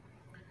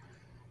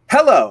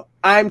Hello,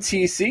 I'm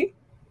TC.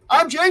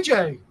 I'm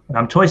JJ. And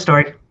I'm Toy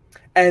Story.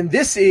 And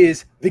this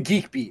is The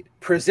Geek Beat,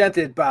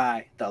 presented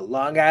by the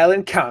Long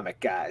Island Comic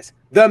Guys,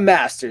 the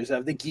masters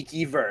of the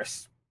geeky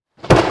verse.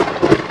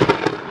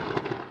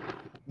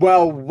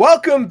 Well,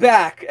 welcome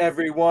back,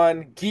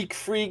 everyone, geek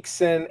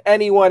freaks and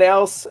anyone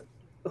else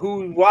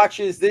who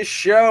watches this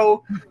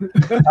show.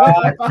 It's been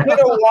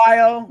a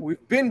while.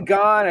 We've been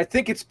gone. I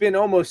think it's been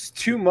almost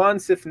 2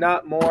 months, if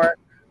not more.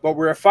 But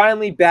we're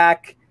finally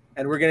back,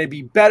 and we're going to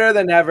be better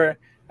than ever.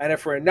 And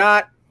if we're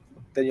not,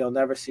 then you'll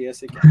never see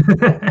us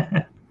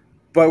again.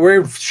 But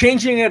we're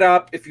changing it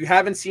up. If you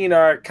haven't seen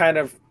our kind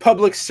of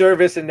public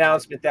service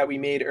announcement that we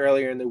made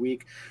earlier in the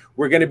week,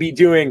 we're going to be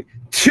doing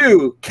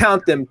two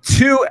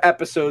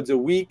episodes a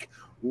week.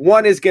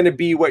 One is going to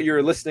be what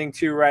you're listening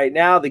to right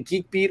now, the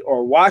Geek Beat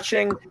or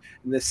watching.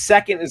 And the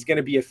second is going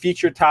to be a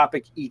feature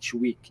topic each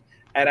week.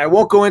 And I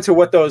won't go into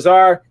what those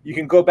are. You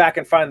can go back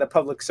and find the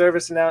public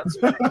service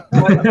announcement.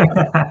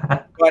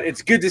 But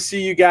it's good to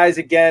see you guys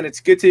again. It's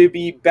good to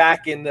be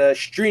back in the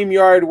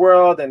StreamYard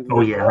world. And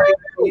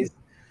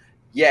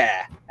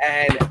yeah.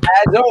 And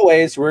as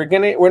always, we're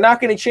not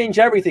gonna change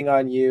everything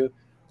on you.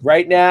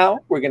 Right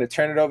now, we're going to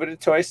turn it over to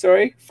Toy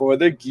Story for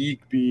the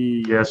Geek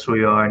Beat. Yes,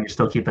 we are, and you're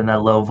still keeping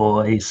that low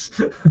voice.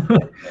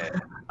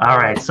 All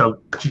right, so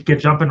get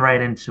jumping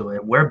right into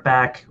it. We're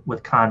back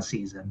with con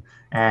season,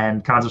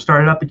 and cons have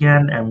started up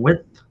again, and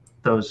with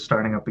those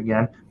starting up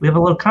again, we have a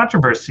little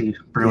controversy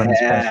brewing this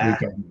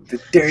past weekend. The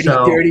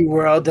dirty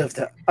world of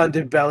the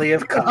underbelly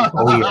of con.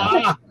 Oh,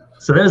 yeah.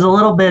 So there's a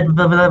little bit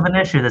of an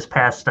issue this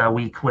past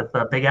week with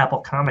Big Apple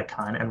Comic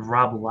Con and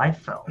Rob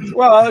Liefeld.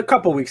 Well, a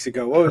couple weeks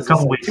ago. What was it?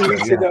 2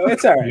 weeks ago?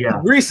 It's all right. Yeah.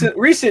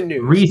 Recent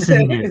news.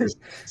 Recent news.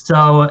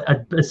 So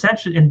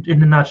essentially, in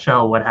a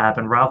nutshell, what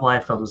happened, Rob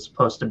Liefeld was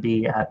supposed to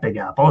be at Big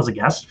Apple as a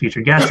guest,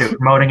 featured guest. They were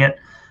promoting it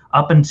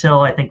up until,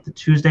 I think, the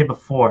Tuesday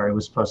before it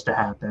was supposed to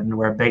happen,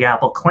 where Big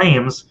Apple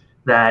claims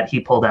that he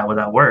pulled out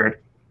without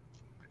word,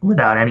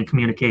 without any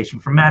communication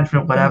from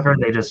management, whatever.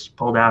 They just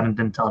pulled out and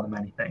didn't tell them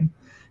anything.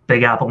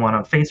 Big Apple went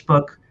on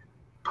Facebook,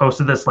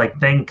 posted this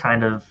thing,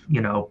 kind of,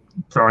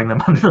 throwing them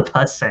under the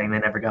bus, saying they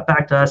never got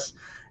back to us,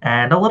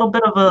 and a little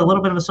bit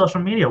of a social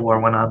media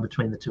war went on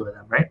between the two of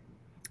them, right?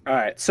 All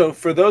right. So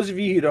for those of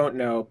you who don't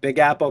know, Big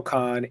Apple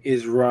Con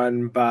is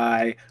run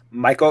by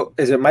Michael.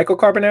 Is it Michael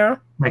Carbonaro?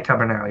 Mike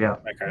Carbonaro, yeah.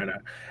 Mike Carbonaro,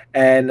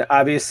 and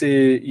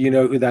obviously you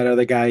know who that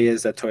other guy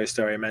is that Toy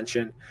Story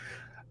mentioned.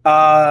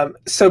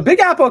 So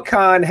Big Apple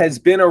Con has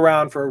been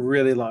around for a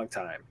really long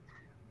time.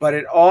 But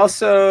it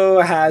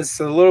also has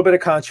a little bit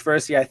of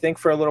controversy. I think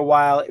for a little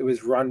while it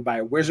was run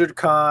by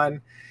WizardCon.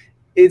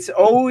 It's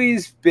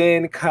always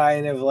been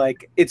kind of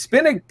it's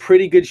been a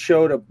pretty good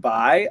show to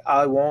buy.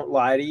 I won't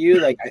lie to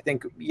you. I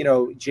think,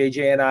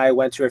 JJ and I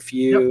went to a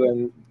few,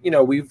 and,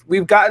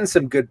 we've gotten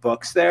some good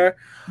books there.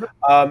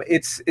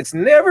 It's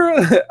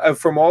never,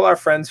 from all our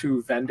friends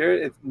who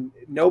vendor,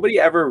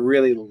 nobody ever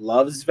really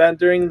loves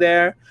vendoring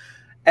there.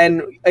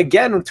 And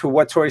again, to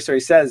what Toy Story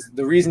says,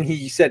 the reason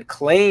he said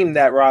claim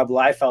that Rob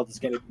Liefeld is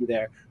going to be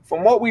there,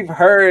 from what we've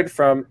heard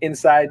from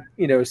inside,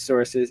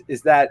 sources,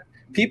 is that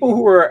people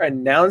who are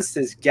announced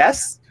as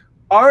guests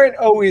aren't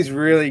always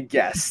really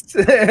guests,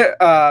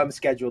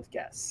 scheduled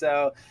guests.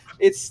 So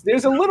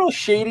there's a little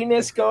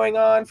shadiness going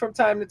on from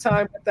time to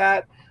time with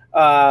that.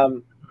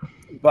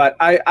 But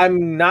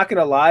I'm not going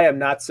to lie. I'm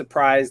not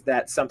surprised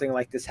that something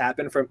like this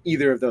happened from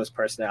either of those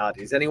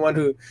personalities. Anyone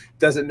who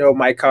doesn't know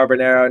Mike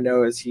Carbonaro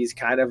knows he's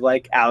kind of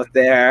out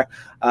there.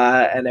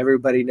 And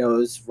everybody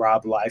knows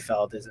Rob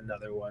Liefeld is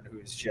another one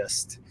who's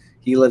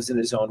he lives in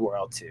his own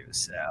world too.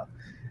 So,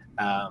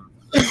 yeah,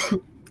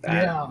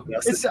 I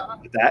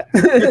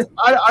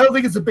don't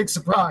think it's a big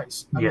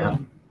surprise. I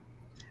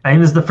think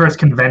this is the first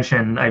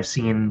convention I've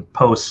seen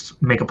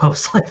make a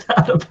post like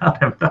that about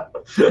him.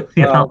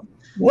 You know?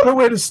 What a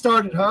way to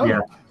start it, huh?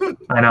 Yeah,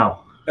 I know.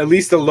 At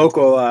least the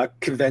local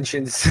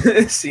conventions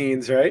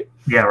scenes, right?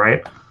 Yeah,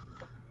 right.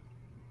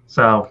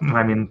 So,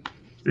 I mean,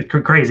 it's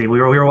crazy.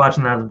 We were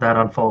watching that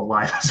unfold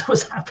live as it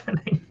was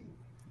happening.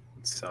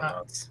 So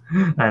nuts.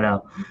 I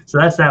know. So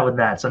that's that with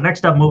that. So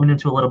next up, moving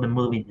into a little bit of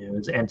movie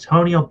news,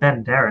 Antonio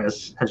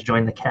Banderas has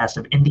joined the cast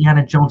of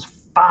Indiana Jones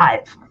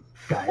 5,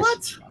 guys.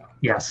 What?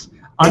 Yes.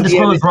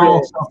 Undisclosed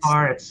role so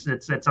far. It's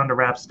under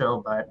wraps still,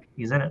 but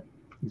he's in it.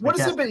 What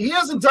has it been? He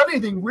hasn't done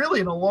anything really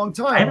in a long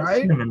time,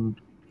 right?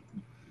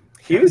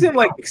 He was in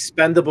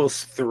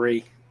Expendables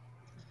 3.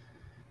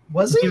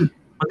 Was he?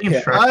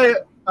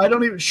 I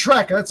don't even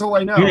Shrek. That's all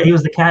I know. Yeah, he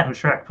was the cat in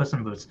Shrek, Puss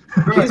in Boots.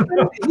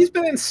 he's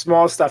been in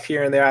small stuff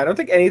here and there. I don't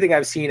think anything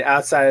I've seen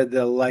outside of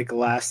the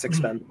last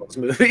Expendables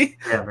movie.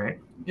 Yeah, right.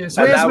 Yeah,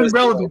 so he hasn't been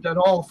relevant at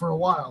all for a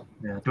while.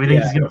 Yeah. Do we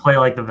think he's gonna play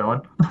the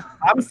villain?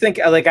 I'm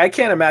thinking I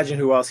can't imagine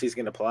who else he's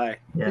gonna play.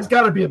 Yeah. He's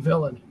got to be a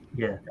villain.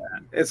 Yeah,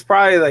 it's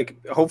probably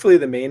hopefully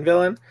the main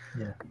villain.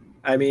 Yeah,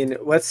 I mean,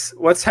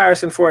 what's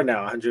Harrison Ford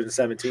now?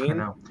 117.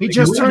 He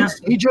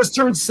just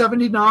turned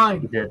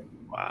 79. He did.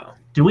 Wow.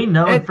 Do we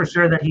know for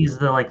sure that he's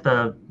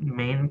the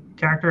main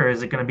character, or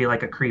is it going to be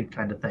like a Creed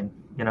kind of thing?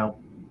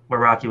 Where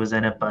Rocky was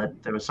in it,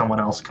 but there was someone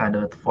else kind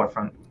of at the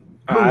forefront.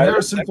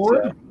 Harrison Ford?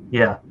 So.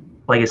 Yeah.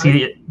 Like, is he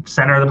the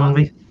center of the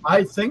movie?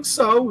 I think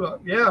so.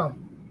 Yeah.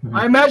 Mm-hmm.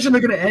 I imagine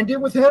they're going to end it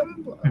with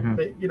him. Mm-hmm.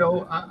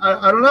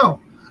 I don't know.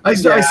 I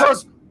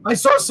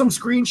saw some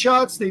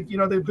screenshots.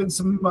 There've been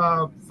some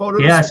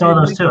photos. Yeah, I saw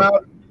those too.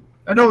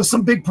 I know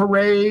some big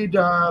parade.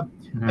 I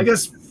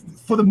guess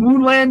for the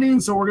moon landing.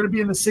 So we're going to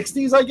be in the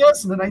 60s, I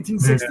guess, in the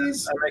 1960s. Yeah,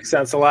 that makes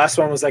sense. The last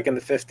one was like in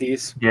the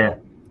 50s. Yeah.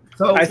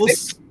 So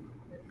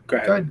go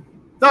ahead.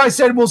 No, I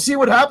said we'll see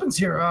what happens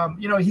here.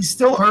 He's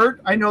still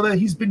hurt. I know that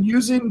he's been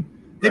using.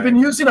 They've been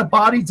using a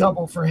body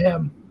double for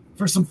him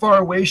for some far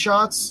away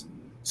shots.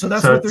 So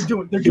that's what they're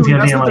doing. That's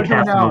what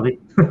they're doing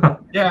now.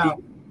 Yeah.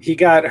 He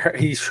got hurt.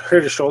 He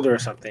hurt his shoulder or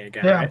something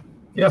again. Yeah. Right?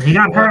 Yeah. He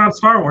got hurt on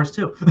Star Wars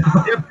too.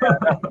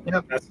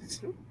 Yep.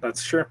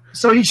 That's true.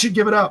 So he should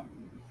give it up.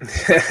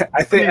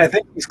 I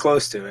think he's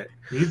close to it.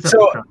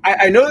 So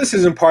I know this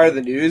isn't part of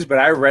the news, but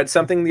I read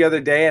something the other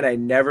day and I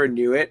never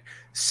knew it.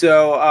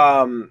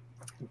 So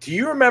do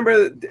you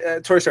remember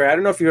Toy Story? I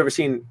don't know if you've ever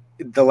seen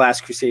The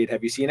Last Crusade.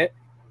 Have you seen it?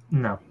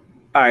 No.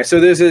 All right. So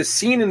there's a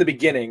scene in the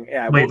beginning.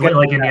 Yeah. Wait,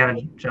 like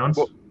Indiana Jones?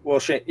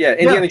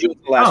 Indiana Jones.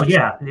 The Last Crusade.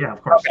 Yeah,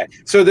 of course. Okay.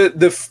 So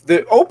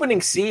the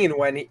opening scene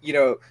when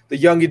the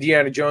young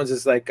Indiana Jones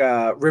is like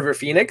River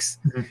Phoenix,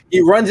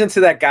 he runs into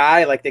that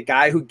guy, like the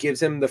guy who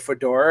gives him the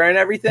fedora and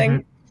everything.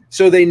 Mm-hmm.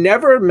 So they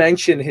never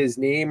mention his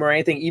name or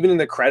anything, even in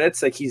the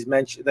credits. Like he's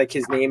mentioned, like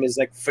his name is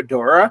like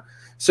Fedora.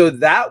 So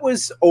that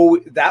was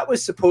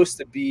supposed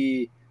to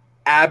be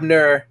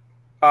Abner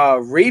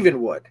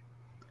Ravenwood.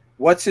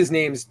 What's his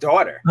name's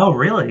daughter? Oh,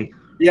 really?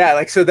 Yeah,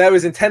 like so that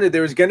was intended.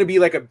 There was going to be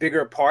like a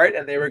bigger part,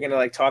 and they were going to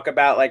like talk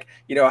about like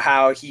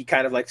how he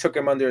kind of like took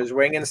him under his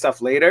wing and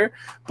stuff later.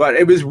 But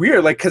it was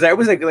weird, like because I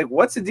was like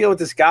what's the deal with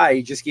this guy?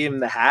 He just gave him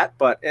the hat,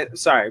 but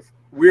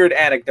weird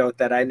anecdote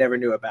that I never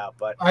knew about.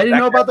 But I didn't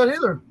know about that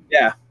either.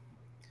 Yeah.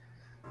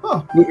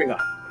 Oh, moving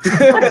on.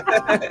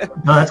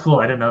 No, that's cool.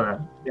 I didn't know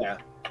that. Yeah.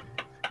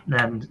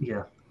 And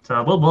yeah,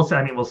 so we'll see.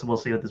 I mean, we'll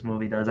see what this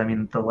movie does. I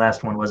mean, the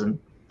last one wasn't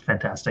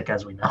fantastic,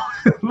 as we know.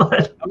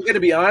 But I'm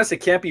gonna be honest, it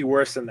can't be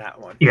worse than that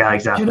one. Yeah,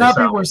 exactly. Cannot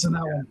be worse than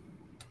that one.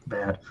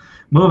 Bad.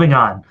 Moving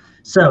on.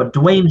 So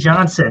Dwayne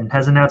Johnson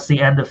has announced the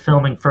end of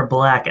filming for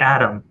Black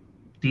Adam,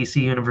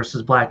 DC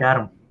Universe's Black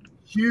Adam.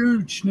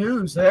 Huge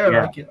news there.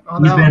 Yeah.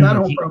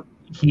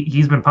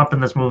 He's been pumping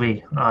this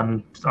movie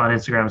on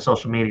Instagram and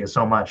social media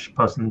so much,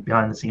 posting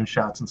behind the scenes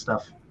shots and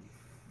stuff.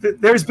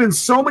 There's been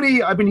so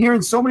many. I've been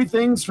hearing so many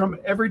things from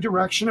every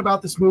direction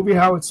about this movie.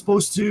 How it's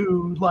supposed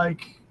to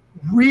like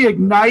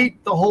reignite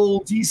the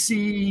whole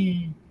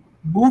DC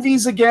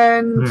movies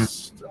again.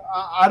 Mm-hmm.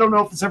 I don't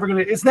know if it's never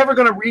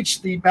gonna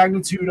reach the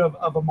magnitude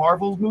of a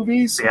Marvel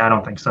movies. Yeah, I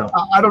don't think so.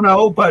 I don't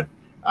know, but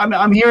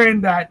I'm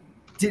hearing that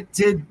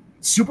did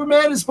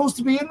Superman is supposed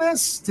to be in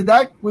this?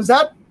 Was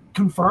that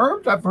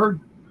confirmed? I've heard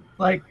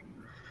like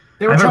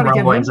they were trying to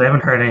get him. I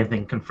haven't heard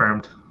anything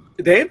confirmed.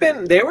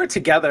 They were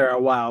together a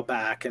while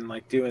back and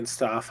like doing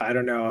stuff. I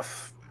don't know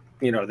if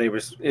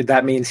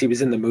that means he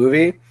was in the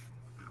movie.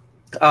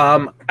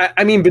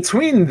 I mean,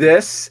 between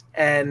this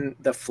and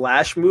the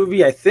Flash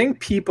movie, I think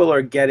people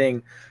are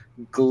getting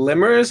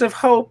glimmers of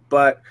hope,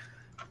 but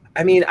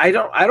I mean, I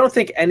don't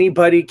think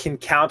anybody can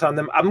count on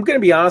them. I'm going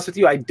to be honest with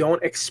you. I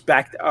don't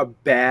expect a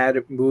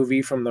bad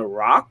movie from The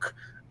Rock.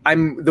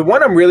 The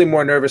one I'm really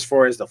more nervous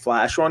for is the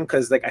Flash one,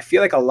 because like I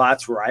feel like a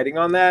lot's riding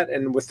on that,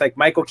 and with like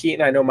Michael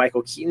Keaton, I know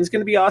Michael Keaton's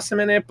going to be awesome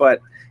in it, but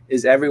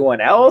is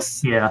everyone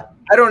else? Yeah,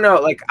 I don't know.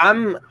 Like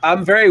I'm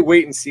very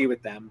wait and see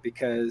with them,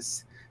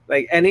 because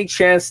like any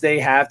chance they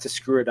have to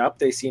screw it up,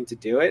 they seem to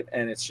do it,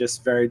 and it's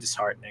just very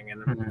disheartening.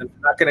 And I'm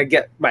not going to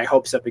get my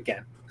hopes up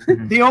again.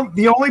 The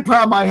only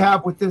problem I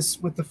have with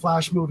the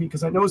Flash movie,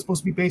 because I know it's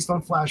supposed to be based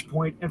on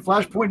Flashpoint, and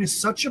Flashpoint is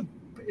such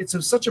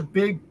a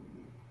big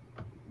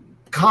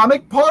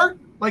comic part.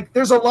 Like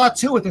there's a lot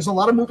to it. There's a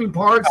lot of moving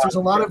parts. There's a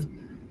lot of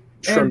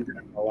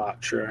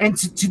sure. And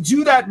to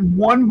do that in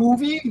one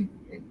movie,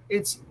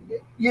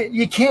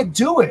 you can't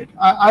do it.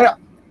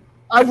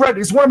 I've read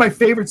it's one of my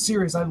favorite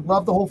series. I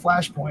love the whole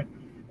Flashpoint,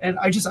 and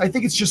I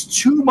think it's just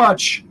too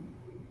much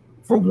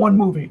for one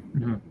movie.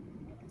 Mm-hmm.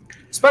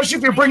 Especially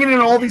if you're bringing in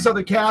all these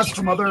other casts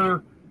from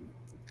other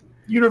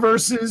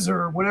universes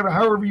or whatever,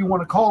 however you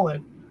want to call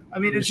it. I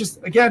mean, I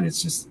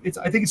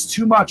think it's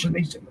too much,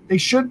 and they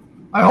should.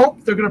 I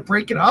hope they're going to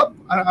break it up.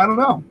 I don't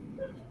know.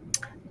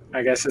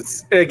 I guess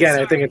it's again.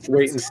 I think it's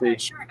wait and see. I'm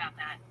not sure about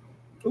that.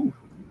 Ooh.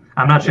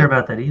 I'm not sure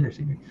about that either,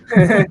 Stevie.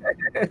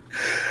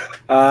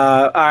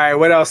 All right,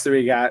 what else do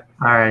we got?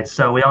 All right,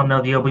 so we all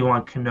know the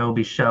Obi-Wan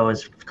Kenobi show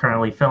is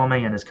currently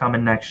filming and is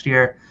coming next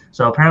year.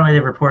 So apparently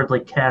they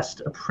reportedly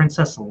cast a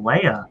Princess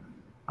Leia,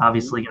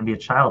 obviously going to be a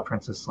child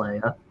Princess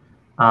Leia.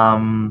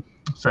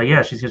 So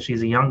yeah,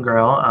 she's a young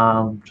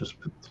girl. Just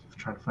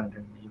trying to find her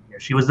name here.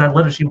 She was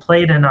she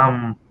played in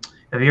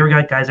have you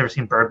guys ever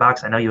seen Bird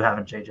Box? I know you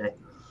haven't, JJ.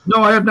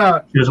 No, I have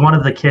not. She was one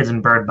of the kids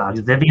in Bird Box,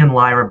 Vivian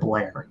Lyra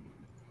Blair.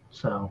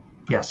 So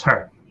yes,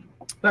 her.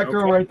 That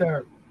girl right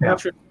there. Yeah.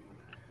 Yep.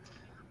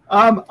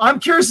 I'm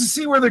curious to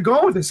see where they're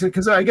going with this,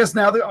 because I guess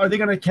now are they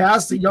going to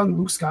cast a young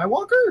Luke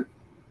Skywalker?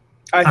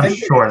 I I'm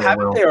think sure they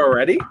haven't will. they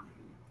already?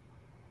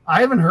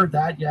 I haven't heard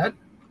that yet.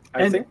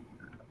 I think.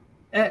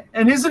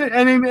 And isn't it?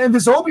 And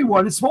this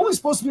Obi-Wan, it's only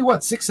supposed to be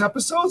what, 6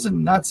 episodes,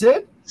 and that's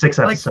it. 6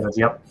 Like, episodes.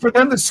 Yep. For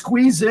them to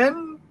squeeze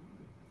in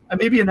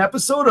maybe an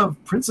episode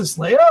of Princess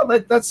Leia,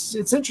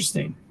 it's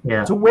interesting.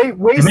 Yeah. To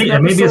waste It may be a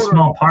episode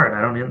small part.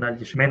 I don't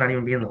even. She may not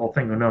even be in the whole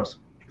thing. Who knows?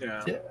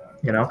 Yeah.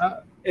 You know.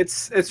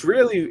 It's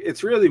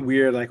really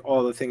weird, like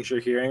all the things you're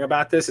hearing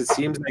about this. It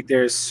seems like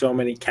there's so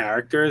many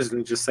characters,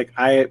 and just like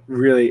I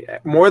really,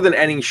 more than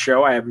any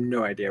show, I have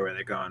no idea where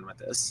they're going with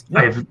this.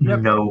 I have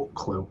no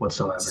clue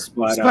whatsoever.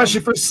 But,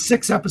 especially for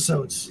 6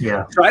 episodes.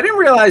 Yeah. So I didn't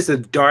realize the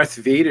Darth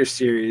Vader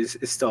series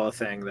is still a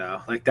thing,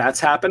 though. Like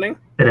that's happening.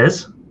 It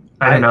is.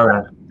 I didn't know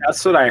that.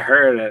 That's what I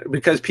heard.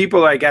 Because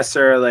people, I guess,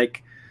 are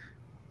like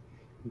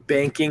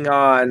banking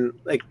on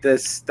like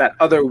that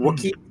other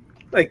Wookiee.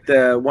 Like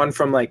the one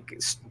from like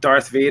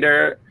Darth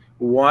Vader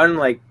 1,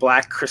 like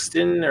Black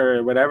Kristen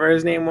or whatever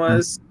his name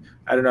was.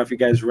 I don't know if you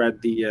guys read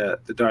the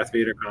Darth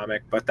Vader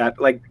comic, but that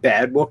like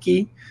bad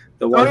Wookiee,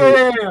 the one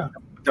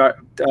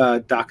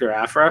Dr.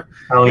 Aphra.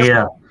 Oh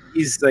yeah.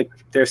 He's like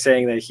they're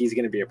saying that he's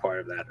going to be a part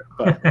of that.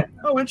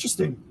 But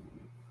interesting.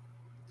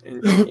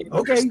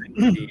 Okay.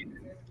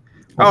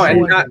 Oh,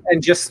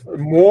 and just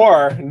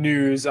more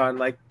news on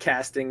like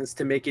castings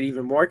to make it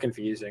even more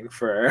confusing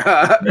for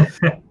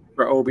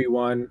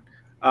Obi-Wan.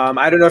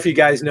 I don't know if you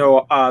guys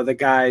know the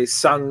guy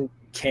Sung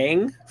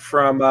Kang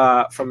from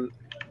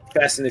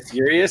Fast and the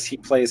Furious. He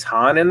plays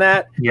Han in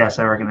that. Yes,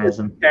 I recognize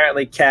him.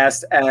 Apparently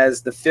cast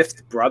as the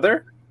 5th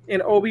brother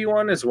in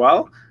Obi-Wan as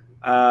well.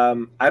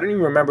 I don't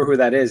even remember who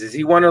that is. Is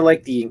he one of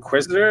like the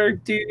Inquisitor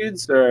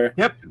dudes or?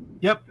 Yep.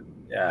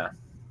 Yeah.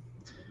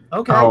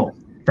 Okay. Oh,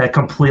 that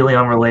completely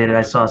unrelated.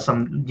 I saw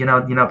some. You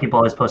know, people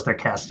always post their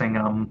casting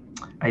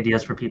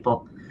ideas for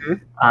people.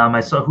 Mm-hmm.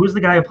 I saw who's the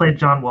guy who played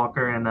John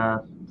Walker in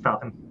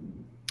Falcon.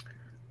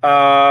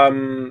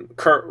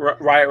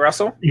 Riot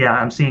Russell. Yeah,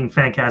 I'm seeing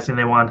fan casting.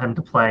 They want him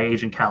to play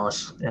Agent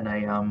Callus in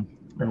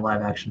in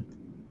live action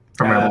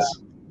from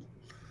Rebels.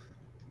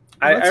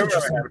 I remember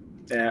him.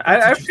 Yeah,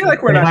 I feel like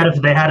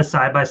they had a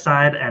side by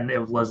side, and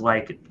it was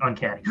like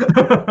uncanny.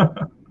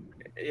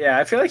 Yeah,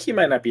 I feel like he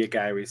might not be a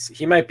guy we see.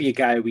 He might be a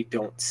guy we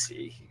don't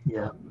see.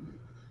 Yeah.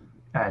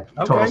 All right.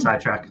 Total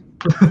sidetrack.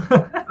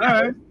 All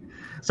right.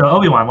 So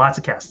Obi-Wan, lots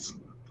of castings.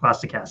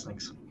 When's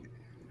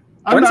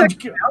that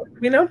coming out? Do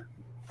we know?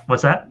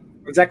 What's that?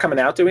 When's that coming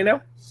out? Do we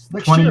know?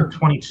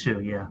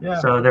 2022. Yeah.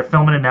 So they're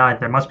filming it now.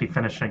 They must be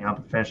finishing it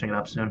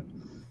up soon.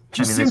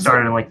 They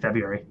started in like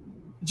February.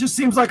 It just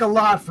seems like a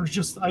lot for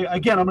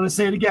again, I'm going to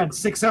say it again,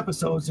 6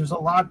 episodes. There's a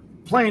lot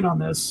playing on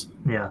this.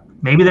 Yeah.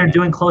 Maybe they're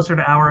doing closer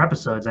to hour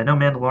episodes. I know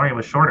Mandalorian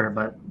was shorter,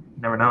 but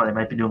you never know. They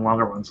might be doing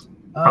longer ones.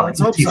 Probably.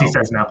 TC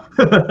says no.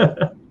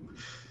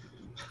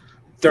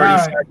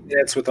 35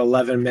 minutes with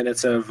 11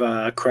 minutes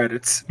of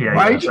credits. Yeah.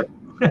 Right? Exactly.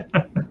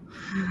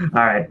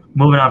 All right.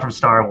 Moving on from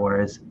Star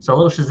Wars. So a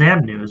little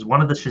Shazam news.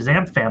 One of the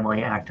Shazam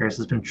family actors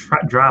has been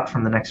dropped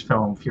from the next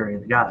film, Fury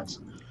of the Gods.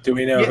 Do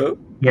we know who?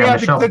 Yeah,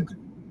 Michelle.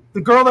 The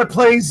girl that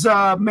plays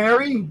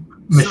Mary.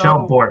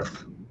 Michelle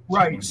Borth.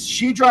 Right.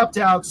 She dropped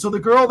out. So the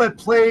girl that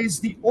plays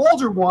the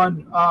older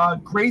one,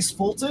 Grace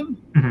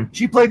Fulton,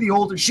 she played the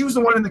older. She was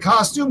the one in the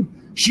costume.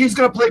 She's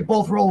going to play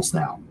both roles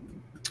now.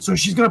 So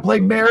she's going to play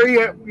Mary,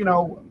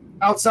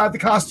 outside the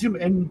costume,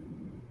 and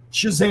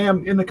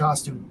Shazam in the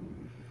costume.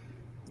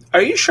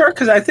 Are you sure?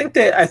 Because I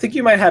think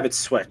you might have it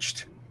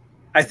switched.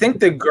 I think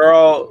the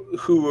girl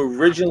who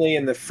originally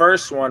in the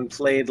first one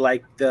played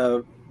like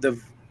the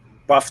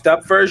buffed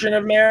up version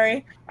of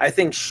Mary, I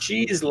think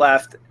she's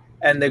left,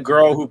 and the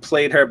girl who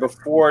played her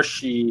before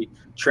she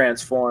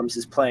transforms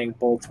is playing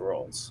both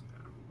roles.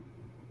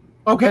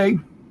 Okay.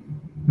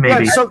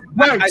 Maybe. Yeah,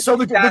 so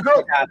the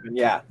girl happened,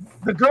 yeah.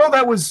 The girl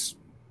that was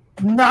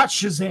not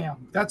Shazam,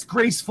 that's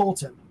Grace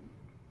Fulton.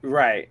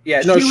 Right.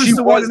 Yeah. No, she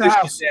was the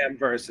Shazam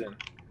person.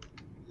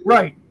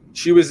 Right.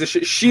 She was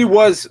she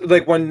was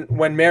like when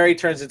Mary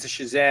turns into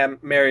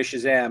Shazam, Mary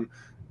Shazam,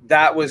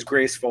 that was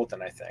Grace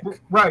Fulton, I think.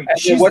 Right.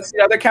 What's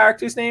the other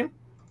character's name?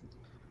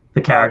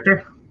 The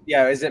character?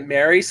 Yeah, is it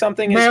Mary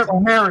something?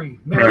 Mary.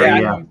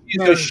 Yeah.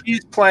 So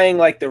she's playing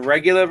like the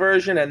regular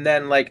version, and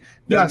then like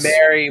the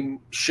Mary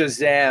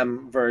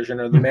Shazam version,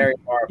 or the Mary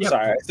Marvel.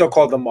 Sorry, I still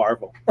call the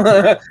Marvel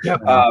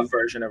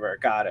version of her.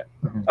 Got it.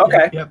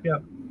 Okay. Yep.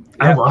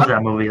 I love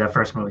that movie, that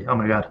first movie. Oh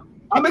my god.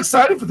 I'm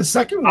excited for the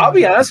second one. I'll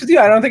be honest with you,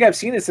 I don't think I've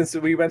seen it since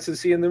we went to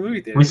see it in the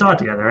movie theater. We saw it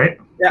together, right?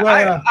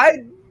 Yeah,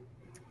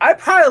 I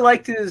probably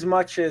liked it as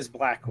much as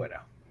Black Widow,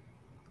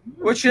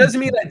 which doesn't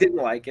mean I didn't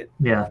like it.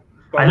 Yeah.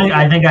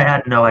 I think I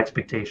had no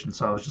expectations,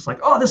 so I was just like,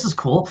 "Oh, this is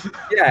cool."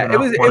 Yeah, it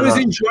was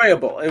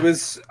enjoyable. It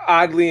was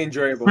oddly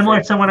enjoyable.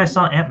 Similar to when I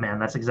saw Ant-Man,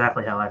 that's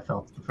exactly how I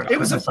felt. It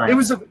was a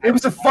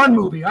fun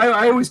movie.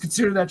 I always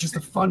consider that just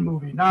a fun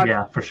movie,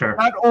 not for sure,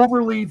 not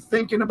overly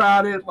thinking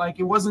about it. Like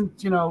it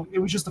wasn't, it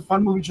was just a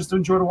fun movie just to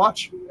enjoy to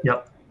watch.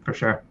 Yep, for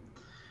sure.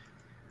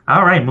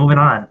 All right, moving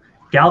on.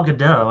 Gal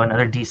Gadot,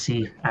 another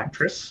DC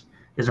actress,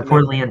 is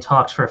reportedly in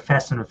talks for a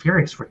Fast and the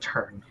Furious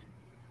return.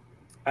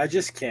 I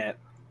just can't.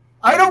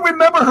 I don't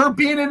remember her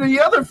being in the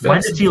other When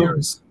Fast did and she?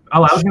 Furious.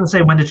 Oh, I was going to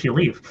say, when did she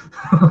leave?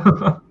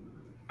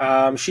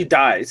 She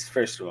dies,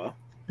 first of all.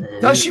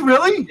 Does she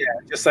really? Yeah,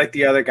 just like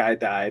the other guy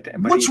died.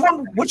 But Which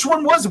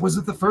one was it? Was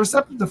it the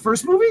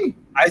first movie?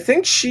 I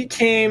think she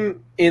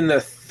came in the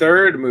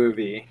third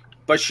movie,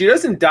 but she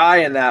doesn't die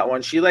in that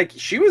one. She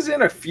was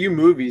in a few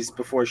movies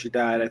before she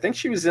died. I think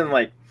she was in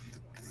like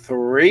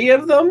 3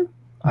 of them,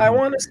 I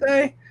want to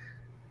say.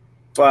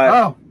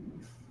 But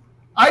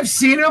I've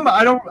seen them.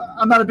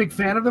 I'm not a big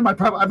fan of them.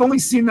 I've only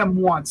seen them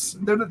once.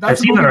 I've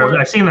seen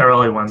the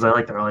early ones. I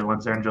like the early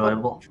ones. They're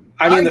enjoyable.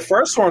 I mean, the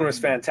first one was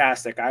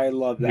fantastic. I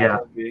love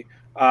that movie.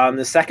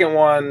 The second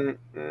one,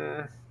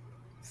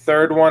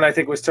 third one, I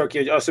think was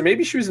Tokyo. Oh, so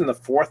maybe she was in the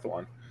fourth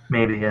one.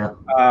 Maybe, yeah.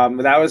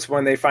 That was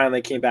when they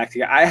finally came back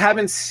together. I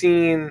haven't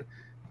seen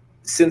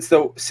since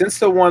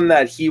the one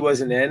that he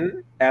wasn't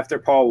in after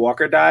Paul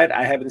Walker died.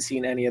 I haven't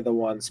seen any of the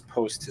ones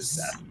post his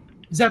death.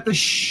 Is that the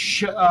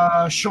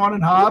Sean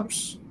and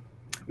Hobbs?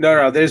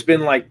 No. There's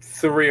been like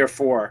 3 or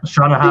 4.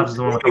 Sean and Hobbs is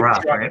the one with the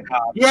rock, right?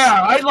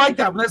 Yeah, I like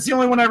that one. That's the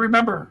only one I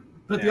remember.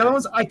 But the other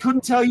ones, I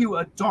couldn't tell you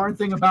a darn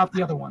thing about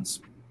the other ones.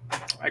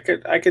 I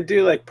could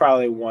do like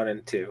probably 1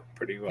 and 2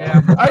 pretty well.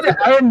 Yeah,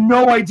 I had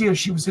no idea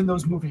she was in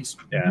those movies.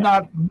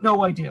 Yeah.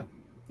 No idea.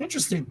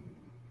 Interesting.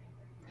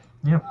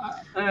 Yeah.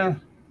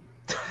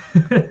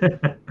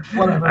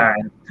 Whatever. All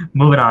right,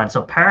 moving on.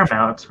 So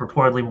Paramount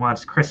reportedly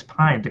wants Chris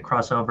Pine to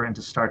cross over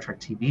into Star Trek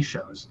TV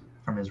shows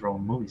from his role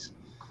in movies.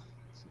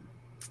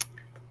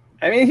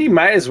 I mean, he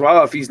might as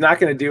well if he's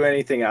not going to do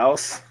anything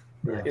else.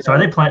 Yeah. So are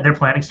they they're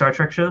planning Star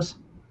Trek shows?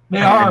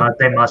 They are.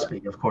 They must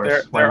be, of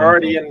course. They're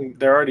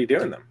already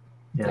doing them.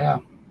 Yeah.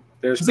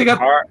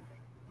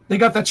 They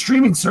got that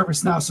streaming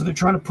service now, so they're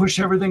trying to push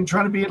everything,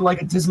 trying to be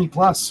like a Disney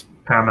Plus.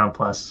 Paramount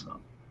Plus.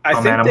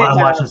 I'm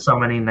watching so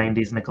many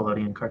 90s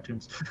Nickelodeon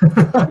cartoons.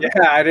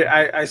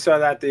 Yeah, I saw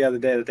that the other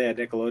day that they had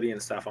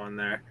Nickelodeon stuff on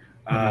there.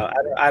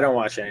 I don't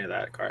watch any of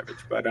that garbage,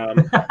 but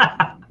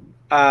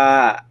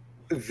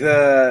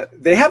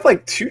they have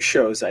like 2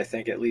 shows, I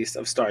think, at least,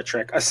 of Star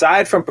Trek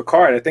aside from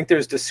Picard. I think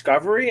there's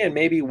Discovery and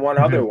maybe one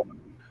other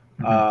one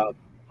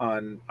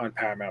on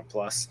Paramount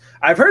Plus.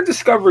 I've heard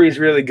Discovery is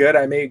really good.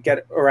 I may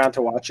get around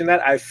to watching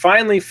that. I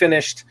finally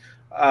finished.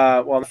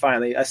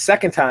 A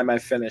second time I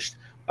finished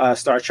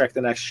Star Trek: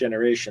 The Next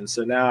Generation.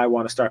 So now I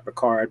want to start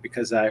Picard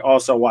because I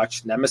also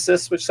watched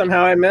Nemesis, which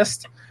somehow I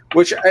missed.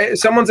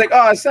 Someone's like,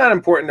 "Oh, it's not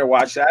important to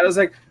watch that." I was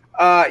like,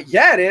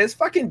 yeah, it is.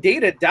 Fucking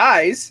Data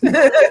dies.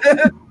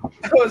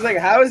 I was like,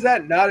 how is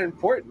that not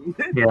important?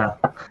 Yeah.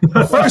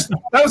 That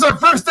was our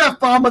first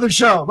F-bomb of the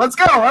show. Let's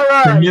go. All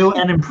right. The new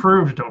and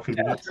improved, don't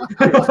forget.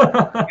 We're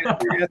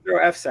going to throw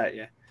F's at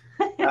you.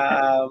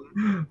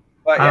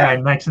 But all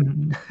right, next.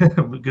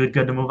 Good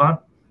to move on?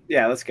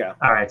 Yeah, let's go.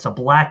 All right, so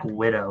Black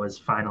Widow is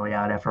finally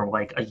out after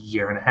like a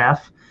year and a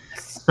half.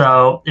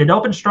 So it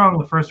opened strong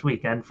the first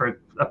weekend for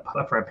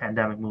a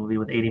pandemic movie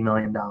with $80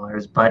 million,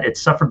 but it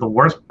suffered the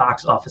worst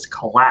box office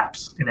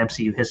collapse in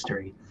MCU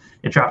history.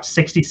 It dropped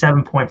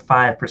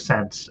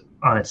 67.5%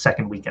 on its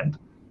second weekend.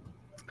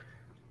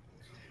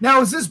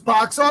 Now, is this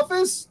box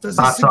office?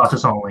 Box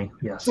office only,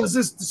 yes.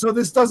 So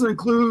this doesn't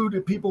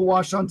include people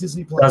watched on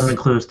Disney Plus? Doesn't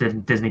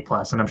include Disney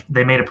Plus, and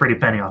they made a pretty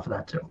penny off of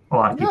that too. A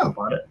lot of people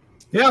bought it.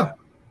 Yeah.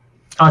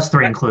 Us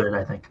 3 included,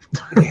 I think.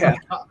 Yeah,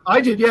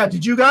 I did. Yeah,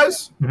 did you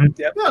guys? Mm-hmm.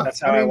 Yep, yeah,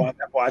 that's how I wound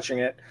up watching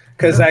it.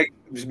 Because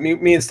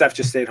me and Steph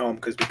just stayed home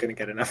because we couldn't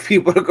get enough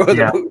people to go to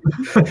the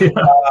movie.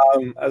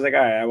 I was like,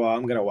 all right, well,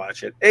 I'm gonna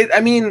watch it. I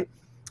mean,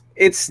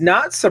 it's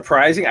not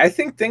surprising. I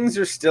think things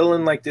are still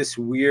in like this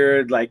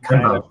weird, like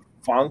kind of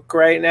funk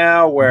right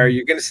now, where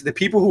you're gonna see the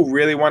people who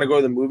really want to go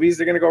to the movies,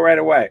 they're gonna go right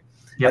away,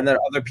 and then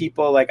other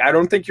people, like, I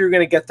don't think you're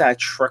gonna get that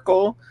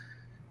trickle.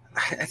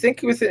 I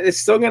think it's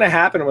still going to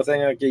happen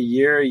within like a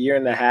year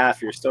and a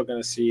half. You're still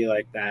going to see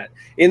like that.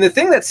 And the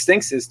thing that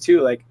stinks is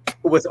too, like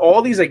with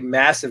all these like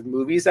massive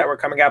movies that were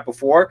coming out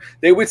before,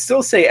 they would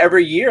still say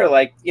every year,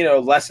 like, you know,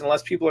 less and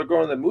less people are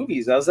going to the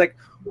movies. I was like,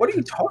 what are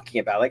you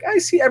talking about? Like, I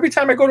see every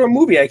time I go to a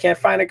movie, I can't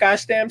find a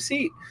gosh damn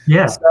seat.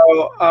 Yeah.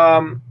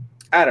 So,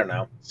 I don't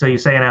know. So you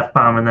say an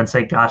F-bomb and then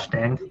say gosh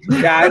dang?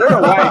 Yeah, I don't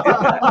know why I did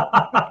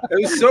that. It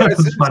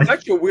was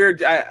such a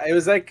weird, it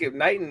was like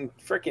night and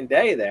freaking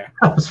day there.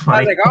 That was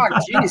funny. I was like,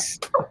 oh,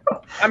 jeez.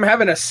 I'm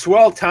having a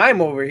swell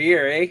time over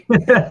here, eh?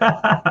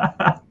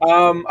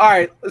 All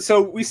right.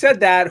 So we said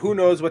that. Who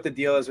knows what the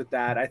deal is with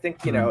that? I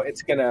think, you know,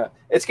 it's gonna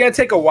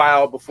take a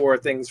while before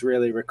things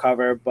really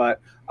recover.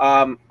 But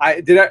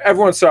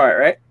everyone saw it,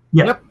 right?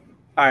 Yeah. Yep.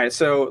 All right,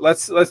 so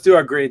let's do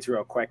our grades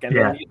real quick, and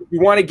then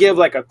you want to give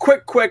like a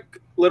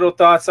quick little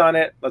thoughts on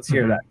it. Let's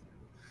hear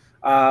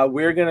that.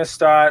 We're gonna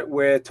start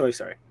with Toy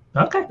Story.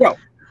 Okay. Go.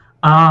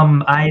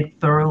 I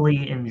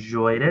thoroughly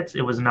enjoyed it.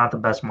 It was not the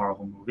best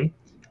Marvel movie.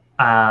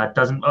 I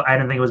didn't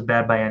think it was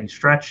bad by any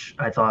stretch.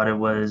 I thought it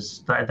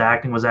was the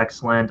acting was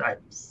excellent. I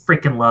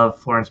freaking love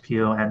Florence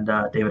Pugh and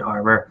David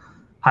Harbour.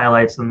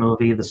 Highlights the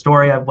movie. The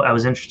story, I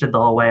was interested the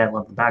whole way. I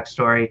love the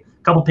backstory.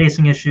 A couple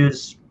pacing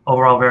issues.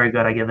 Overall, very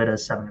good. I give it a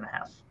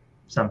 7.5,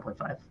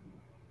 7.5.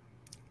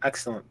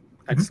 Excellent.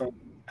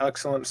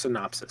 Excellent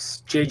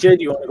synopsis. JJ,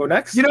 do you want to go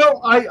next? You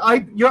know,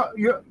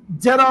 you're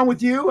dead on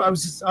with you. I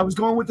was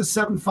going with the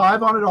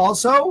 7.5 on it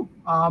also.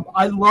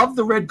 I love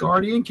the Red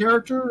Guardian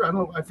character.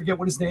 I forget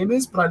what his name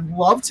is, but I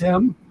loved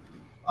him.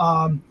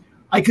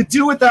 I could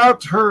do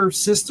without her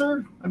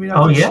sister. I mean,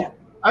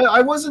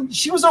 I wasn't.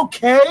 She was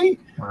okay.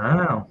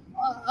 Wow.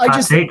 I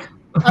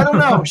don't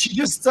know. She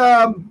just.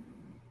 I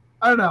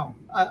don't know.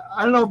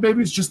 I don't know.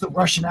 Maybe it's just the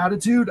Russian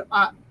attitude.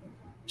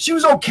 She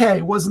was okay.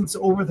 It wasn't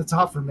over the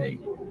top for me.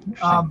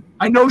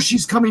 I know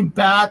she's coming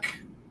back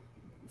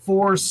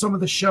for some of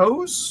the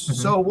shows,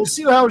 so we'll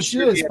see how she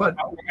is. But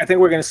I think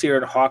we're going to see her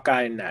in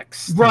Hawkeye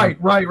next. Right.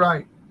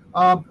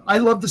 I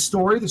love the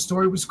story. The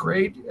story was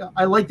great.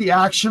 I like the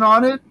action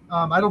on it.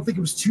 I don't think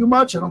it was too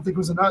much. I don't think it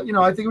was enough. You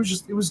know, I think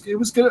it was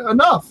good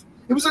enough.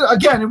 It was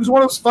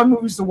one of those fun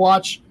movies to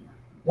watch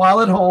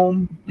while at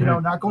home. You know,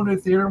 not going to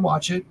the theater and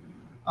watch it.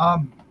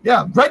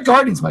 Red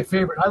Guardian's my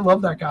favorite. I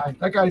love that guy.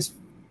 That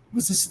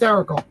was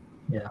hysterical.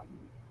 Yeah.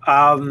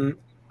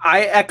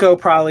 I echo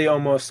probably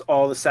almost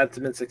all the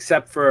sentiments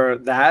except for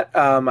that.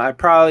 I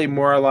probably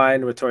more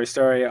aligned with Toy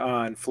Story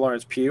on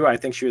Florence Pugh. I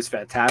think she was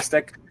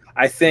fantastic.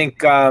 I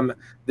think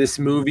this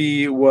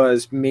movie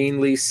was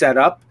mainly set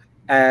up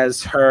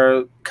as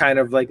her kind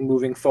of like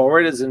moving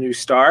forward as a new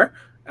star.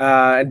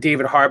 And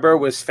David Harbour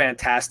was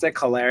fantastic,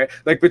 hilarious.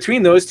 Like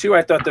between those two,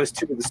 I thought those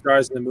two were the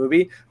stars in the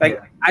movie.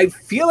 Like I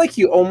feel like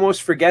you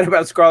almost forget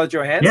about Scarlett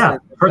Johansson. Yeah,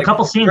 for a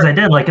couple scenes I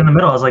did. Like in the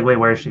middle, I was like, "Wait,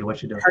 where is she? What's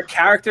she doing?" Her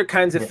character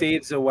kind of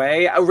fades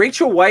away.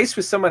 Rachel Weisz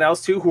was someone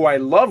else too, who I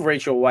love.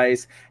 Rachel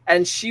Weisz,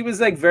 and she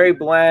was like very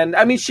bland.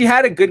 I mean, she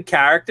had a good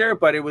character,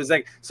 but it was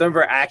like some of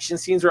her action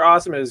scenes were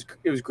awesome. It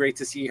was great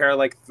to see her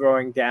like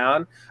throwing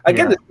down.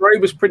 Again, the story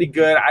was pretty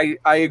good.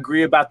 I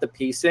agree about the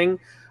pacing.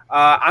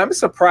 I'm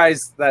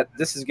surprised that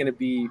this is going to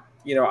be,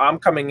 you know, I'm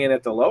coming in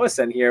at the lowest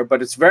end here, but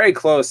it's very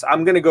close.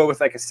 I'm going to go with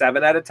like a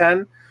 7 out of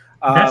 10.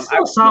 That's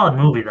still a solid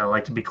movie, though.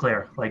 Like to be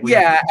clear, I'm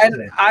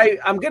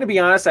going to be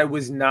honest. I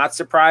was not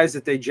surprised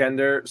that they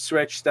gender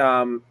switched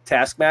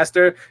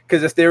Taskmaster,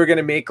 because if they were going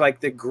to make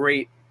like the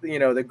great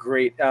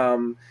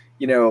villain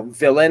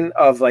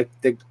of like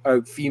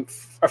a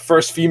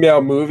first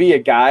female movie, a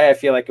guy, I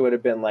feel like it would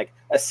have been like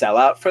a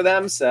sellout for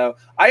them. So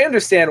I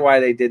understand why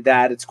they did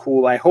that. It's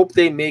cool. I hope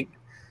they make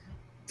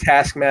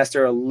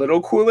Taskmaster a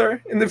little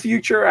cooler in the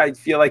future. I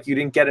feel like you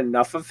didn't get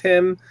enough of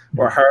him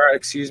or her,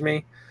 excuse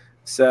me.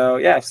 So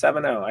yeah,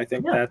 7-0. I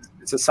think that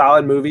it's a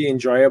solid movie,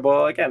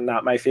 enjoyable. Again,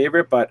 not my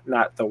favorite, but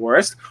not the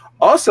worst.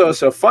 Also,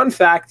 so fun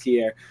fact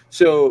here.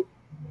 So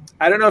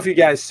I don't know if you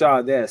guys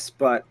saw this,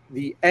 but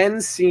the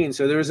end scene.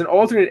 So there was an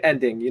alternate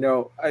ending. You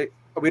know,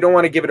 we don't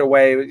want to give it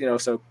away. You know,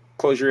 so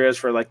close your ears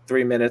for like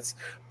 3 minutes.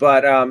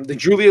 But the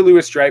Julia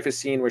Louis-Dreyfus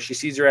scene where she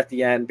sees her at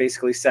the end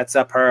basically sets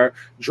up her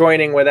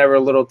joining whatever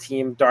little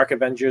team, Dark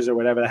Avengers or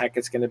whatever the heck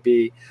it's going to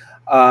be.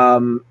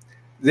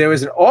 There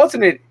was an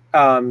alternate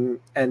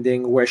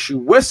ending where she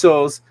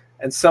whistles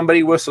and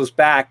somebody whistles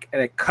back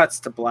and it cuts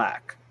to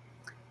black.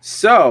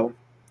 So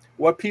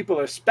what people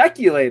are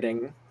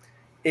speculating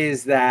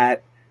is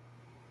that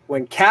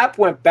when Cap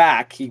went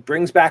back, he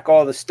brings back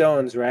all the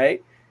stones,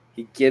 right?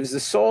 He gives the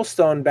soul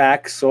stone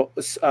back, soul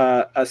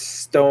for a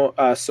stone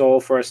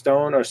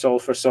or soul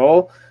for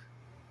soul.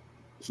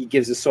 He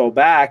gives the soul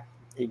back.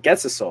 He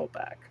gets the soul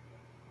back.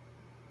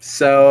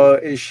 So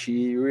is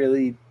she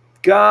really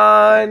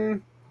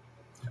gone?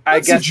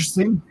 That's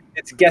interesting.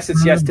 It's yes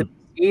to be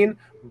seen.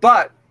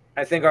 But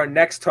I think our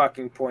next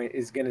talking point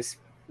is going to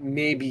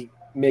maybe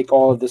make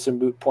all of this a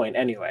moot point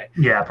anyway.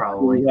 Yeah,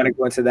 probably. You want to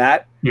go into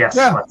that? Yes.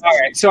 Yeah. All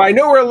right. So I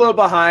know we're a little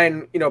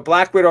behind. You know,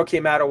 Black Widow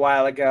came out a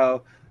while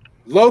ago.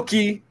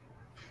 Loki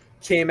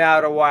came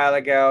out a while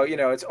ago. You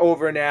know, it's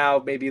over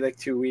now, maybe like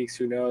 2 weeks,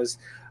 who knows.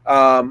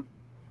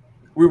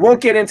 We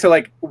won't get into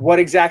like what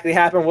exactly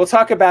happened. We'll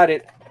talk about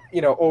it,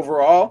 you know,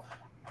 overall.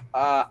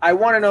 I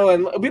want to know,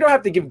 and we don't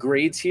have to give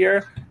grades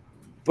here,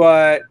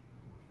 but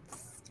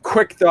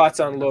quick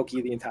thoughts on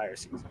Loki the entire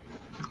season.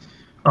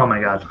 Oh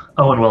my God.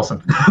 Owen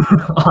Wilson.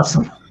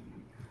 Awesome.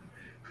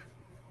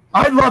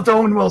 I loved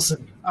Owen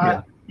Wilson.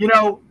 You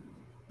know,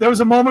 there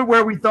was a moment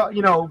where we thought,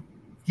 you know,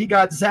 he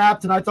got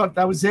zapped, and I thought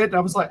that was it. And I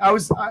was like, I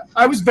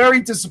was very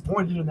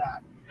disappointed in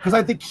that, because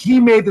I think he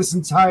made this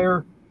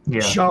entire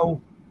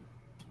show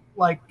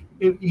like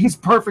he's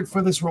perfect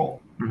for this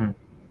role. Mm-hmm.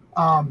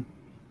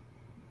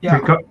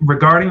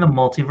 Regarding the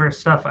multiverse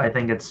stuff, I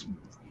think it's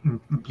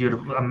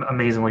beautiful,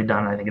 amazingly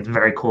done. I think it's a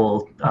very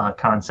cool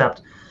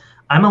concept.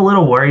 I'm a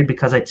little worried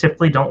because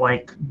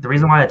the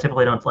reason why I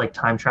typically don't like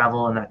time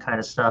travel and that kind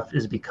of stuff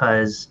is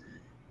because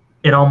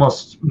it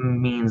almost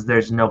means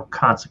there's no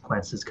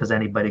consequences, because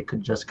anybody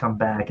could just come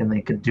back and they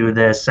could do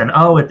this and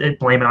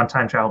blame it on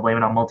time travel, blame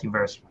it on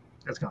multiverse.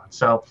 It's gone.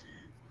 So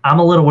I'm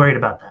a little worried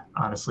about that,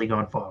 honestly,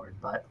 going forward.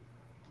 But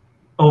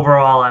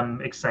overall,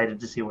 I'm excited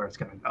to see where it's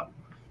going to go.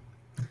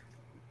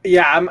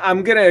 Yeah,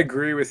 I'm gonna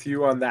agree with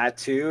you on that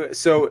too.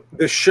 So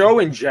the show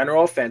in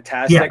general,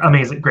 fantastic. Yeah,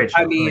 amazing, great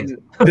show. I mean,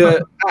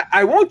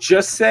 I won't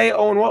just say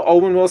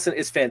Owen Wilson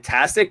is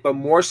fantastic, but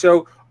more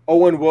so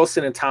Owen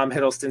Wilson and Tom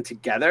Hiddleston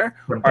together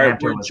were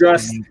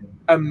just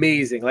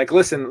amazing. Like,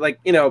 listen, like,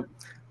 you know,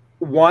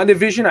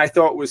 WandaVision I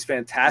thought was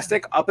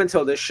fantastic up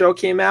until this show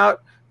came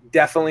out.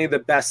 Definitely the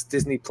best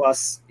Disney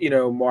Plus, you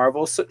know,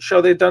 Marvel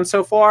show they've done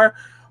so far.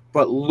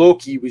 But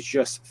Loki was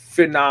just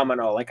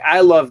phenomenal. Like,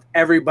 I loved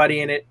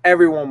everybody in it.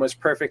 Everyone was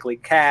perfectly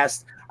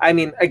cast. I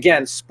mean,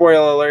 again,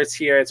 spoiler alerts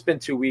here. It's been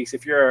 2 weeks.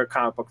 If you're a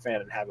comic book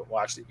fan and haven't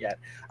watched it yet,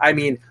 I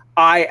mean,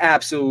 I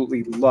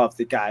absolutely love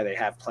the guy they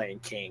have playing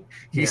King.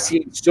 He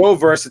seems so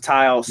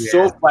versatile,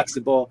 so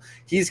flexible.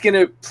 He's going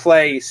to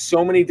play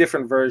so many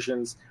different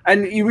versions.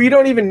 And we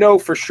don't even know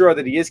for sure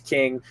that he is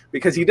King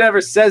because he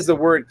never says the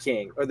word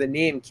King or the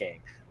name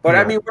King. But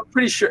I mean, we're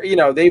pretty sure, you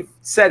know, they've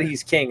said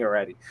he's King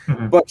already.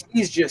 But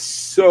he's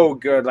just so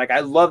good. Like, I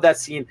love that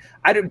scene.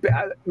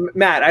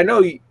 Matt, I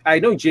know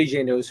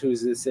JJ knows who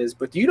this is,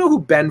 but do you know who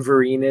Ben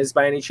Vereen is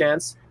by any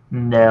chance?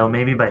 No,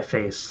 maybe by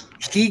face.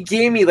 He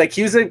gave me, like,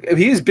 he was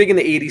big in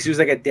the 80s. He was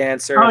like a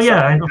dancer. Oh,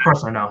 yeah, of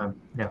course I know him.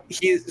 Yeah.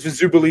 He's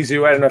Zoobilee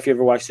Zoo. I don't know if you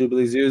ever watched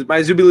Zoobilee Zoo. My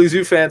Zoobilee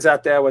Zoo fans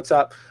out there, what's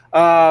up?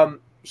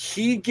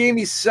 He gave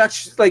me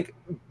such, like,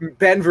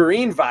 Ben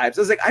Vereen vibes.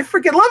 I was like, I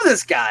freaking love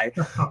this guy.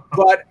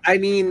 But, I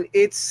mean,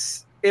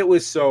 it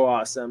was so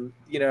awesome,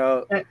 you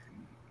know.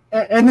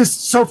 And this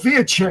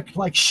Sophia chick,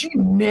 like, she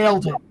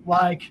nailed it.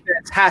 Like,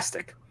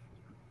 fantastic.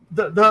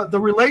 The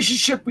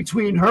relationship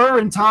between her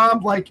and Tom,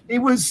 like, it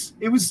was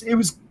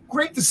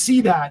great to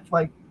see that.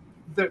 Like,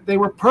 they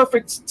were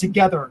perfect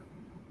together.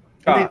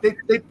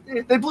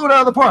 They blew it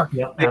out of the park.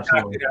 Yeah,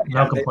 absolutely.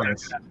 No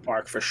complaints. Out of the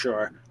park for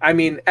sure. I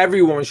mean,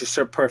 everyone was just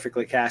so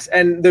perfectly cast.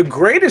 And the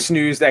greatest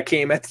news that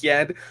came at the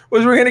end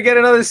was we're going to get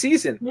another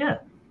season. Yeah.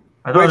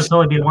 I thought it was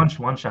only be a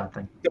one-shot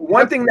thing. The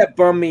one thing that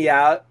bummed me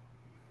out,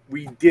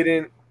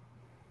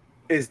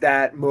 is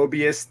that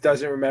Mobius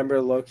doesn't remember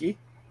Loki.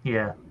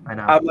 Yeah, I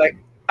know. I'm like,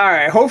 all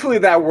right, hopefully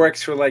that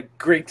works for, like,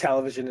 great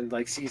television in,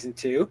 like, season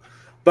 2.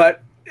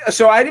 But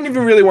so I didn't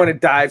even really want to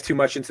dive too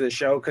much into the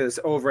show because it's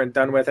over and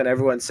done with and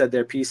everyone said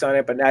their piece on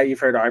it. But now you've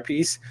heard our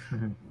piece.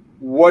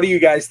 What do you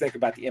guys think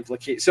about the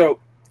implication? So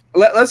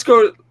let's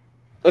go to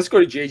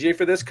JJ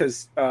for this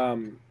because,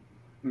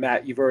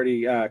 Matt, you've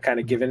already kind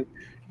of given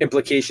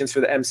implications for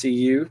the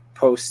MCU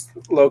post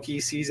Loki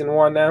season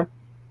 1 now.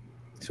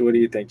 So what do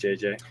you think,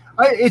 JJ?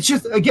 It's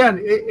just,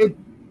 again,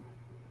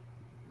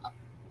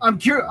 I'm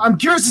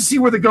curious to see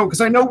where they go because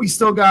I know we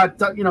still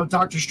got, you know,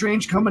 Doctor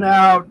Strange coming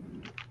out.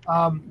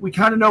 We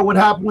kind of know what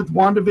happened with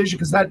WandaVision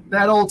because that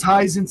all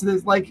ties into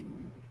this. Like,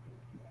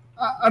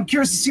 I'm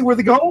curious to see where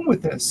they're going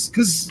with this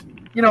because,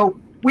 you know,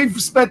 we've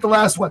spent the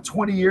last,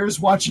 20 years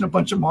watching a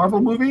bunch of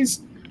Marvel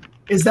movies.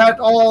 Is that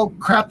all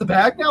crap the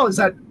bag now? Is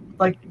that,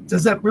 like,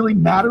 does that really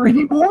matter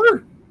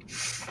anymore?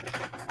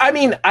 I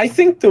mean, I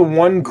think the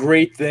one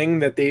great thing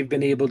that they've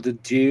been able to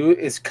do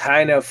is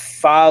kind of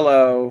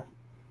follow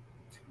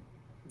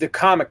the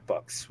comic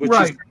books, which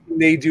is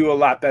they do a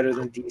lot better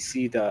than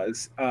DC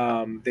does.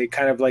 They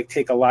kind of, like,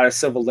 take a lot of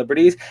civil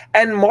liberties,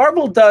 and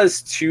Marvel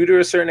does too to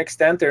a certain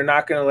extent. They're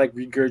not going to, like,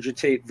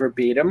 regurgitate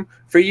verbatim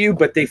for you,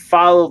 but they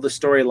follow the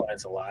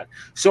storylines a lot.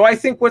 So I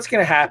think what's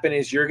going to happen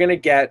is you're going to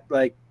get,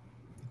 like,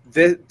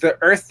 the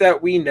Earth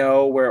that we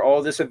know where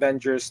all this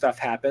Avengers stuff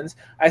happens.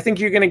 I think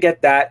you're going to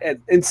get that,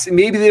 and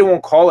maybe they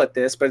won't call it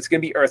this, but it's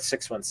going to be Earth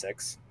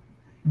 616.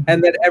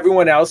 And then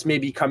everyone else may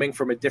be coming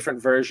from a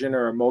different version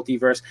or a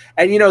multiverse.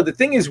 And, you know, the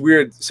thing is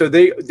weird. So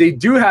they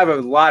do have a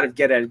lot of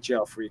get out of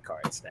jail free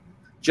cards now,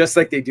 just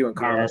like they do in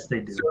comics. Yes, they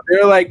do. So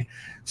they're like,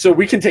 so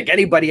we can take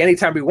anybody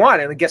anytime we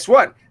want. And guess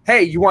what?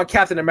 Hey, you want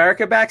Captain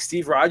America back?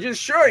 Steve Rogers?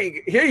 Sure.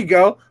 Here you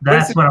go.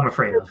 That's what I'm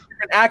afraid of.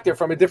 An actor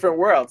from a different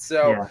world.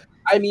 So,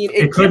 I mean,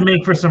 it could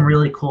make for some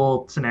really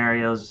cool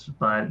scenarios,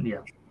 but yeah.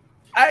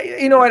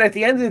 You know what? At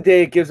the end of the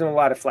day, it gives them a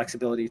lot of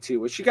flexibility too.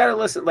 Which you got to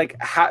listen. Like,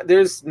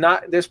 there's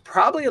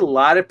probably a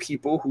lot of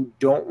people who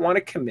don't want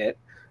to commit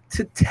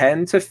to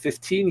 10 to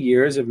 15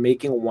 years of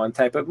making one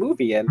type of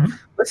movie. And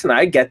listen,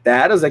 I get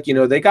that. I was like, you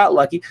know, they got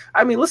lucky.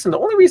 I mean, listen, the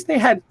only reason they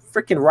had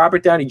freaking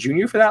Robert Downey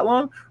Jr. for that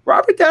long,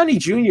 Robert Downey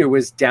Jr.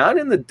 was down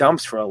in the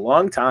dumps for a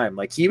long time.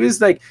 Like, he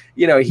was like,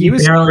 you know, he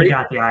was barely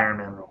got the Iron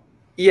Man role.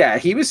 Yeah,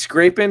 he was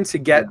scraping to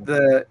get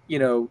to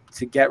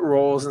get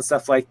roles and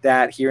stuff like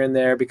that here and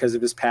there because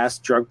of his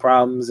past drug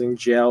problems and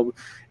jail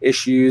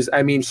issues.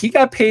 I mean, he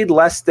got paid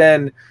less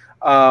than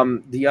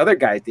the other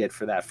guy did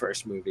for that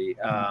first movie.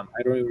 I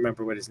don't even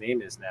remember what his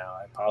name is now.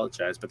 I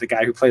apologize. But the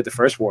guy who played the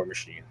first War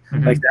Machine,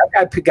 like,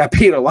 that guy got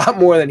paid a lot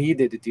more than he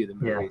did to do the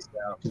movie.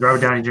 Yeah. So. Robert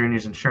Downey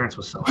Jr.'s insurance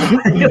was so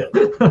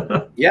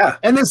high. Yeah.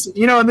 And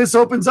this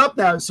opens up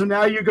now. So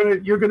now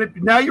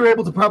you're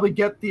able to probably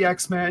get the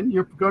X-Men.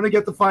 You're going to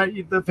get the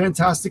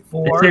Fantastic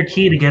Four. It's their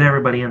key to get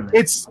everybody in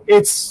there. It's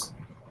is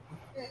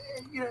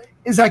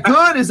that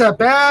good? Is that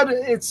bad?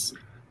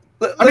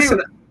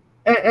 Listen.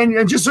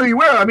 And just so you're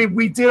aware, I mean,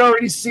 we did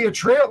already see a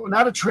trailer,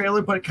 not a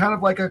trailer, but kind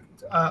of like a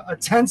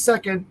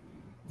 10-second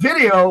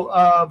video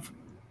of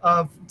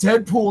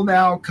Deadpool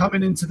now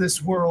coming into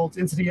this world,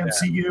 into the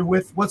MCU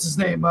with, what's his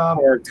name?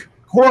 Korg.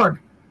 Korg.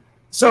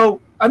 So,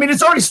 I mean,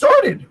 it's already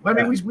started. I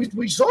mean,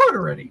 we saw it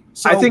already.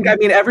 So, I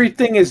mean,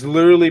 everything has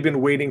literally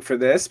been waiting for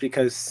this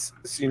because,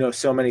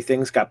 so many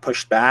things got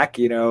pushed back.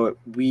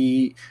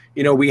 We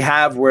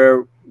have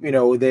where,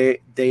 they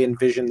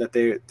envision that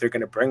they're going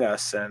to bring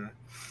us. And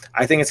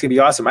I think it's going to be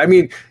awesome. I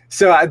mean,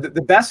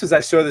 the best was I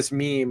saw this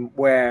meme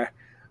where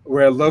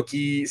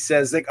Loki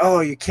says like, oh,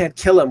 you can't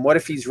kill him. What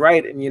if he's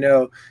right?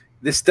 And,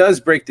 this does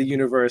break the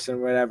universe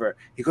and whatever.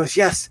 He goes,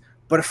 yes,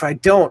 but if I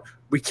don't,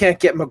 we can't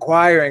get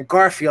Maguire and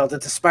Garfield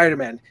into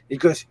Spider-Man. He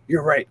goes,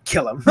 you're right,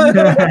 kill him. So,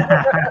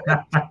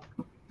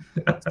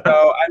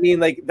 I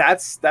mean, like,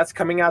 that's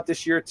coming out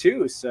this year,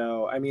 too.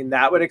 So, I mean,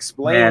 that would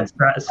explain. Man,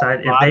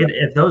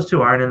 if those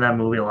two aren't in that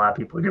movie, a lot of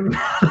people are going to be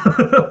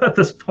mad at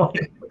this point.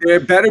 There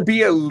better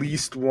be at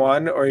least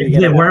one. Or if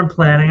they weren't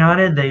planning on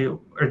it,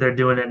 they're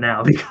doing it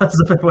now because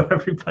of what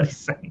everybody's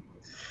saying.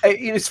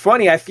 It's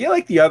funny. I feel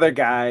like the other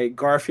guy,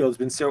 Garfield's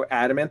been so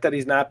adamant that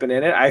he's not been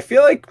in it. I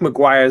feel like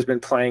Maguire's been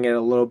playing it a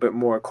little bit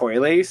more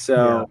coyly.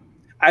 So,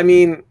 I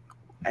mean,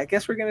 I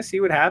guess we're going to see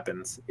what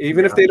happens.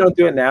 Even if they don't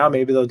do it now,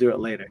 maybe they'll do it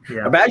later.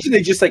 Yeah. Imagine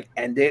they just like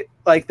end it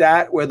like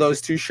that, where those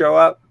two show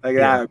up. Like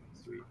that would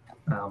be sweet.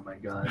 Oh my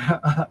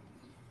God.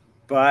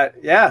 But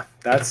yeah,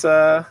 that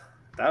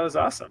was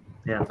awesome.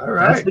 Yeah. All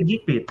right. That's the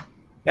Geek Beat.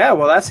 Yeah.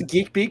 Well, that's the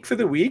Geek Beat for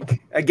the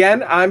week.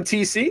 Again, I'm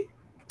TC.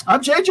 I'm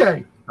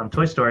JJ. I'm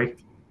Toy Story.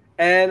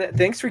 And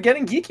thanks for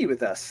getting geeky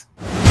with us.